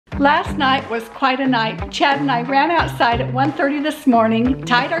Last night was quite a night. Chad and I ran outside at 1:30 this morning,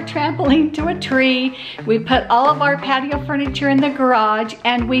 tied our trampoline to a tree, we put all of our patio furniture in the garage,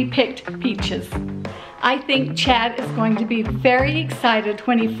 and we picked peaches. I think Chad is going to be very excited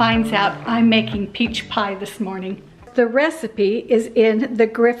when he finds out I'm making peach pie this morning. The recipe is in the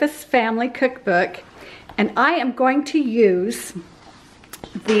Griffiths family cookbook, and I am going to use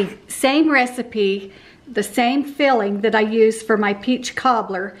the same recipe, the same filling that I use for my peach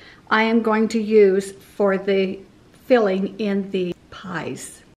cobbler, I am going to use for the filling in the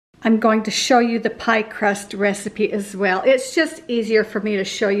pies. I'm going to show you the pie crust recipe as well. It's just easier for me to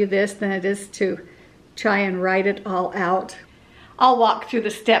show you this than it is to try and write it all out. I'll walk through the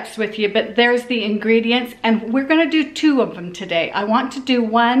steps with you, but there's the ingredients, and we're going to do 2 of them today. I want to do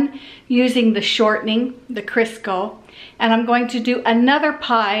one using the shortening, the Crisco, and I'm going to do another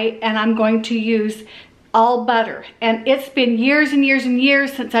pie, and I'm going to use all butter. And it's been years and years and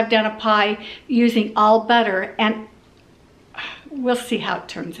years since I've done a pie using all butter, and we'll see how it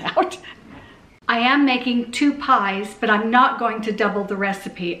turns out. I am making 2 pies, but I'm not going to double the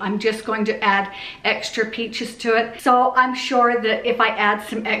recipe. I'm just going to add extra peaches to it. So I'm sure that if I add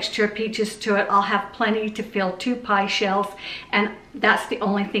some extra peaches to it, I'll have plenty to fill 2 pie shells, and that's the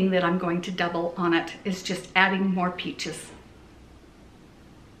only thing that I'm going to double on it, is just adding more peaches.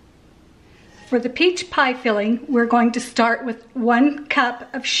 For the peach pie filling, we're going to start with 1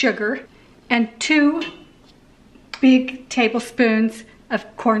 cup of sugar and 2 big tablespoons of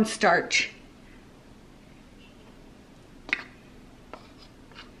cornstarch.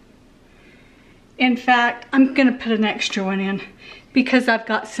 In fact, I'm going to put an extra one in because I've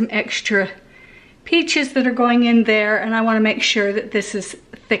got some extra peaches that are going in there, and I want to make sure that this is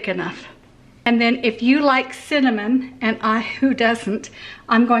thick enough. And then if you like cinnamon, and who doesn't,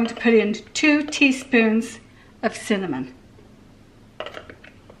 I'm going to put in 2 teaspoons of cinnamon.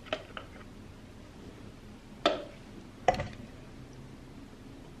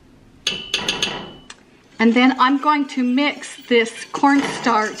 And then I'm going to mix this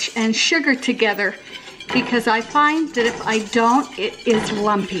cornstarch and sugar together because I find that if I don't, it is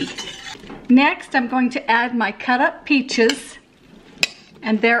lumpy. Next, I'm going to add my cut up peaches,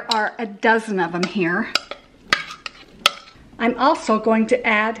 and there are a dozen of them here. I'm also going to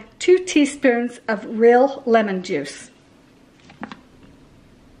add 2 teaspoons of real lemon juice.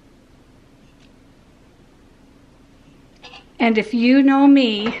 And if you know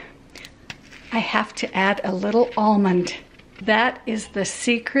me, I have to add a little almond. That is the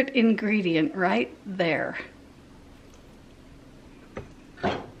secret ingredient right there.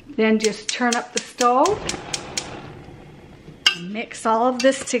 Then just turn up the stove and mix all of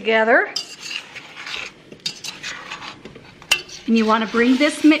this together. And you want to bring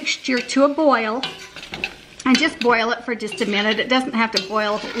this mixture to a boil and just boil it for just a minute. It doesn't have to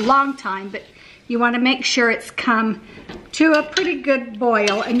boil a long time, but you want to make sure it's come to a pretty good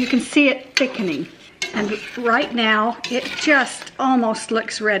boil, and you can see it thickening. And right now, it just almost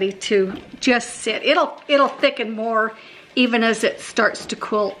looks ready to just sit. It'll thicken more even as it starts to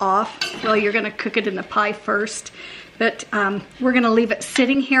cool off. Well, you're going to cook it in the pie first, but we're going to leave it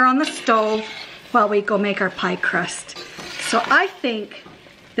sitting here on the stove while we go make our pie crust. So I think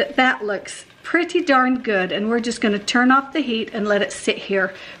that that looks pretty darn good, and we're just going to turn off the heat and let it sit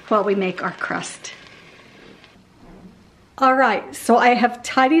here while we make our crust. All right, so I have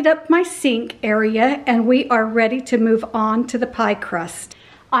tidied up my sink area, and we are ready to move on to the pie crust.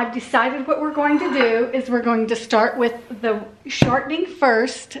 I've decided what we're going to do is we're going to start with the shortening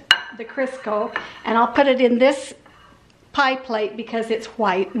first, the Crisco, and I'll put it in this pie plate because it's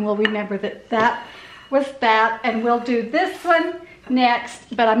white, and we'll remember that that was that, and we'll do this one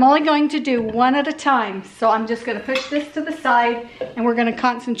next, but I'm only going to do one at a time. So I'm just going to push this to the side, and we're going to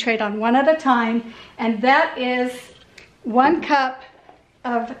concentrate on one at a time, and that is 1 cup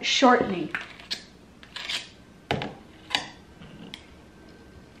of shortening.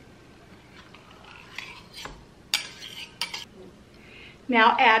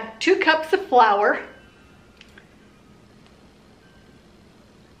 Now add 2 cups of flour.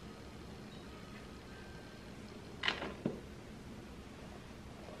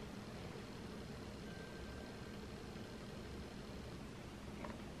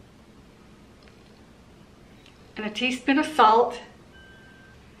 And a teaspoon of salt.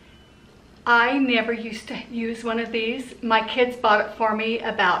 I never used to use one of these. My kids bought it for me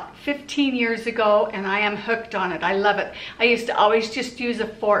about 15 years ago, and I am hooked on it. I love it. I used to always just use a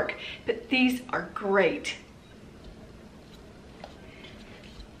fork, but these are great.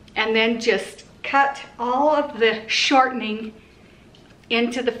 And then just cut all of the shortening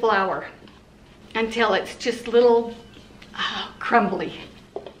into the flour until it's just little crumbly.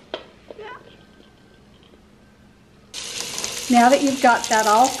 Now that you've got that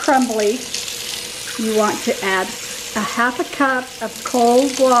all crumbly, you want to add a half a cup of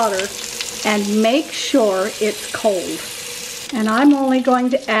cold water and make sure it's cold. And I'm only going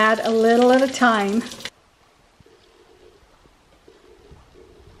to add a little at a time.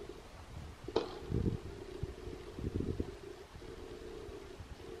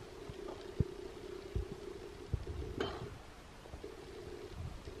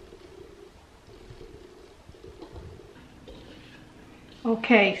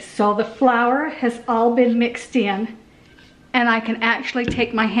 Okay, so the flour has all been mixed in, and I can actually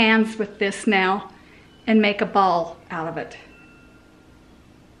take my hands with this now and make a ball out of it.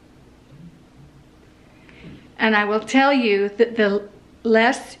 And I will tell you that the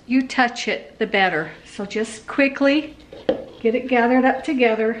less you touch it, the better. So just quickly get it gathered up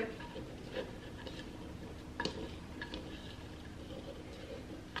together.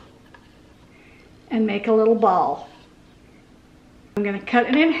 And make a little ball. I'm going to cut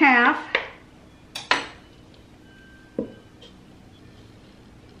it in half.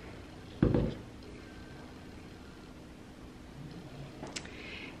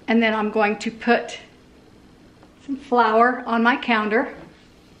 And then I'm going to put some flour on my counter.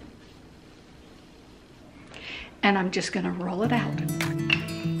 And I'm just going to roll it out.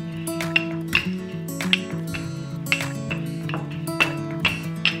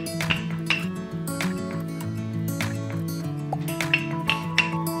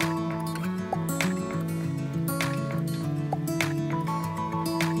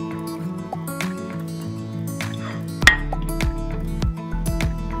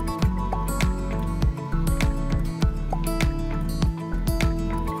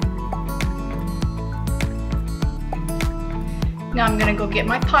 Now I'm going to go get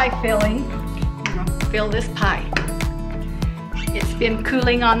my pie filling. I'm going to fill this pie. It's been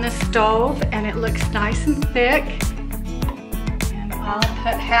cooling on the stove and it looks nice and thick. And I'll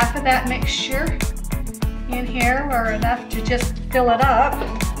put half of that mixture in here, or enough to just fill it up.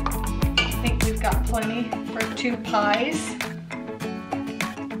 I think we've got plenty for 2 pies.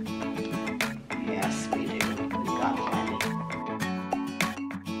 Yes, we do. We've got plenty.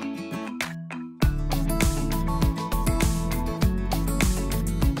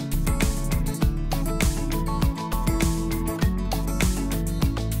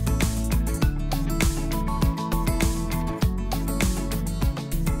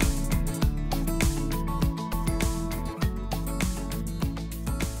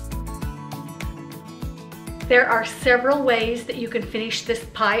 There are several ways that you can finish this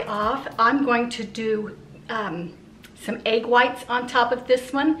pie off. I'm going to do some egg whites on top of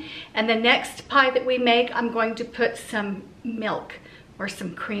this one. And the next pie that we make, I'm going to put some milk or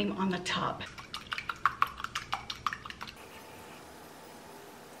some cream on the top.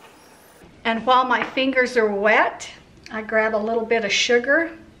 And while my fingers are wet, I grab a little bit of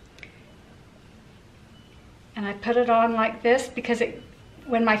sugar and I put it on like this because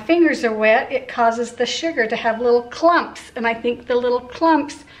when my fingers are wet, it causes the sugar to have little clumps, and I think the little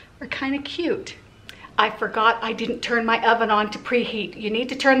clumps are kind of cute. I forgot I didn't turn my oven on to preheat. You need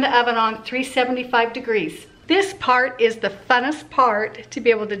to turn the oven on 375 degrees. This part is the funnest part, to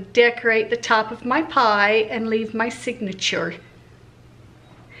be able to decorate the top of my pie and leave my signature.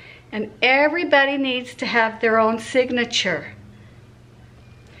 And everybody needs to have their own signature.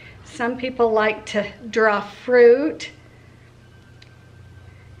 Some people like to draw fruit.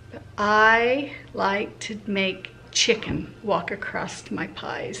 I like to make chicken walk across my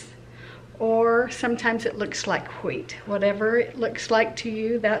pies, or sometimes it looks like wheat. Whatever it looks like to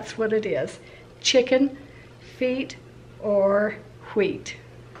you, that's what it is. Chicken, feet, or wheat.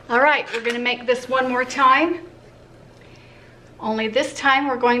 All right, we're going to make this one more time. Only this time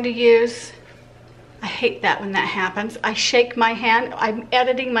we're going to use, I hate that when that happens. I shake my hand. I'm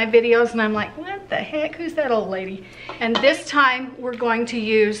editing my videos and I'm like, what the heck? Who's that old lady? And this time we're going to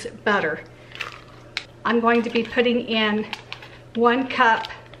use butter. I'm going to be putting in 1 cup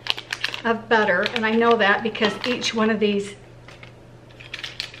of butter, and I know that because each one of these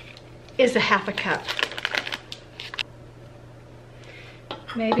is a half a cup.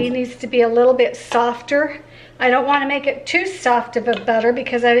 Maybe it needs to be a little bit softer. I don't want to make it too soft of a butter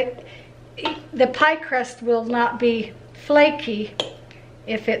because the pie crust will not be flaky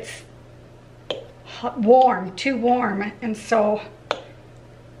if it's warm, too warm. And so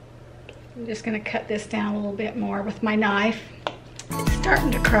I'm just going to cut this down a little bit more with my knife. It's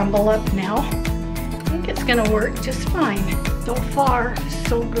starting to crumble up now. I think it's going to work just fine. So far,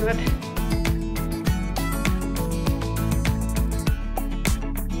 so good.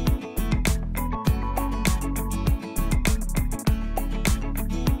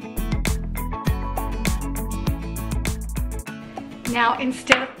 Now,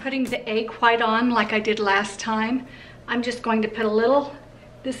 instead of putting the egg white on like I did last time, I'm just going to put a little,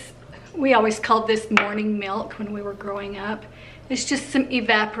 we always called this morning milk when we were growing up. It's just some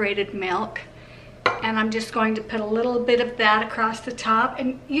evaporated milk. And I'm just going to put a little bit of that across the top.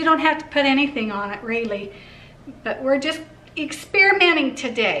 And you don't have to put anything on it, really. But we're just experimenting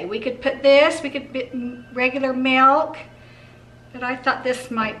today. We could put this, we could put regular milk. But I thought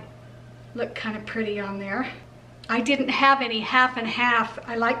this might look kind of pretty on there. I didn't have any half and half.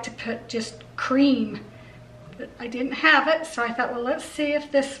 I like to put just cream. But I didn't have it, so I thought, well, let's see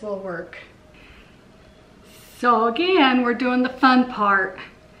if this will work. So again, we're doing the fun part.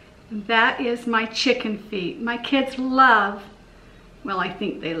 That is my chicken feet. My kids love, well, I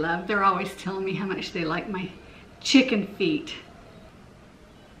think they love, they're always telling me how much they like my chicken feet.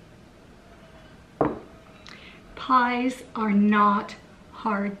 Pies are not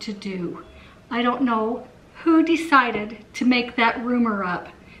hard to do. I don't know who decided to make that rumor up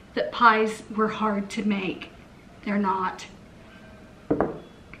that pies were hard to make. They're not.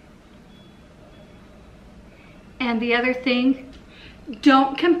 And the other thing,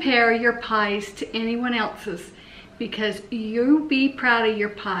 don't compare your pies to anyone else's, because you be proud of your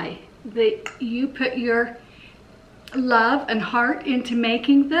pie. You put your love and heart into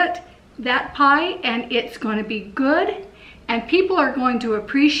making that pie, and it's going to be good, and people are going to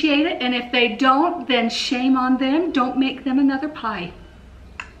appreciate it. And if they don't, then shame on them. Don't make them another pie.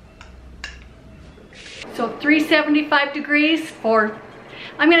 So 375 degrees for,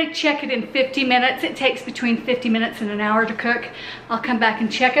 I'm going to check it in 50 minutes. It takes between 50 minutes and an hour to cook. I'll come back and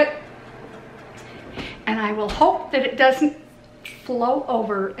check it. And I will hope that it doesn't flow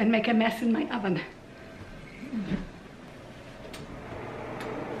over and make a mess in my oven.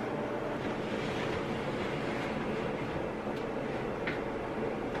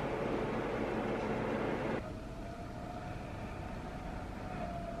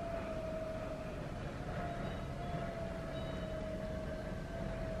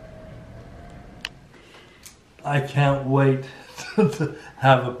 I can't wait to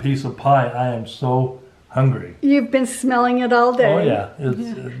have a piece of pie. I am so hungry. You've been smelling it all day. Oh yeah.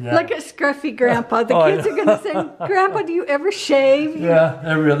 Yeah. Look at Scruffy Grandpa. The kids are going to say, Grandpa, do you ever shave? Yeah,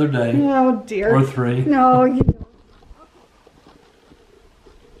 every other day. Oh dear. Or 3. No, you don't.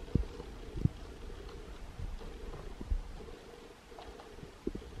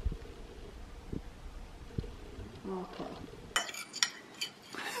 Okay.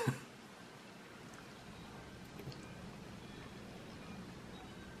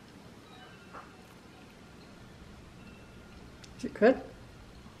 Is it good?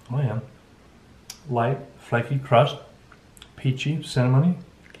 Oh yeah. Light, flaky crust, peachy, cinnamony.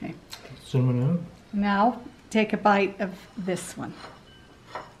 Okay. Cinnamon. Now take a bite of this one.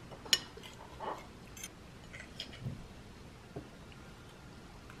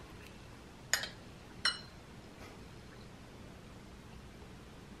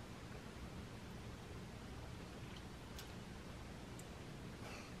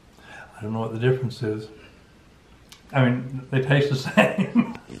 I don't know what the difference is. I mean, they taste the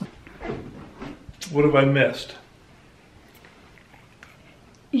same. What have I missed?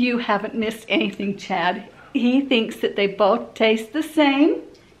 You haven't missed anything, Chad. He thinks that they both taste the same.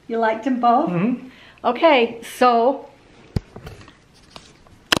 You liked them both? Mm-hmm. Okay, so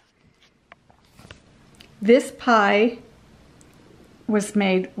this pie was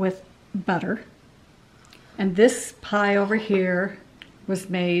made with butter, and this pie over here was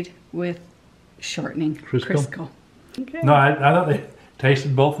made with shortening. Crisco. Okay. No, I thought they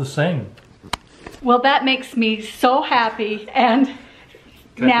tasted both the same. Well, that makes me so happy, and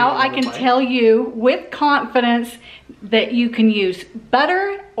now I can tell you with confidence that you can use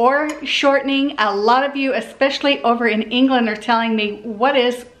butter or shortening. A lot of you, especially over in England, are telling me, what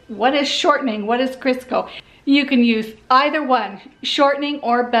is shortening? What is Crisco? You can use either one, shortening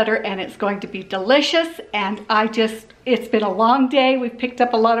or butter, and it's going to be delicious. And it's been a long day. We've picked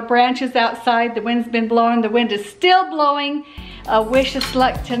up a lot of branches outside. The wind's been blowing. The wind is still blowing. Wish us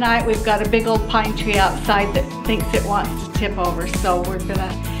luck tonight. We've got a big old pine tree outside that thinks it wants to tip over. So we're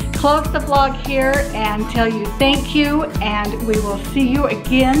gonna close the vlog here and tell you thank you, and we will see you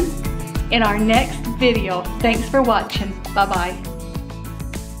again in our next video. Thanks for watching. Bye-bye.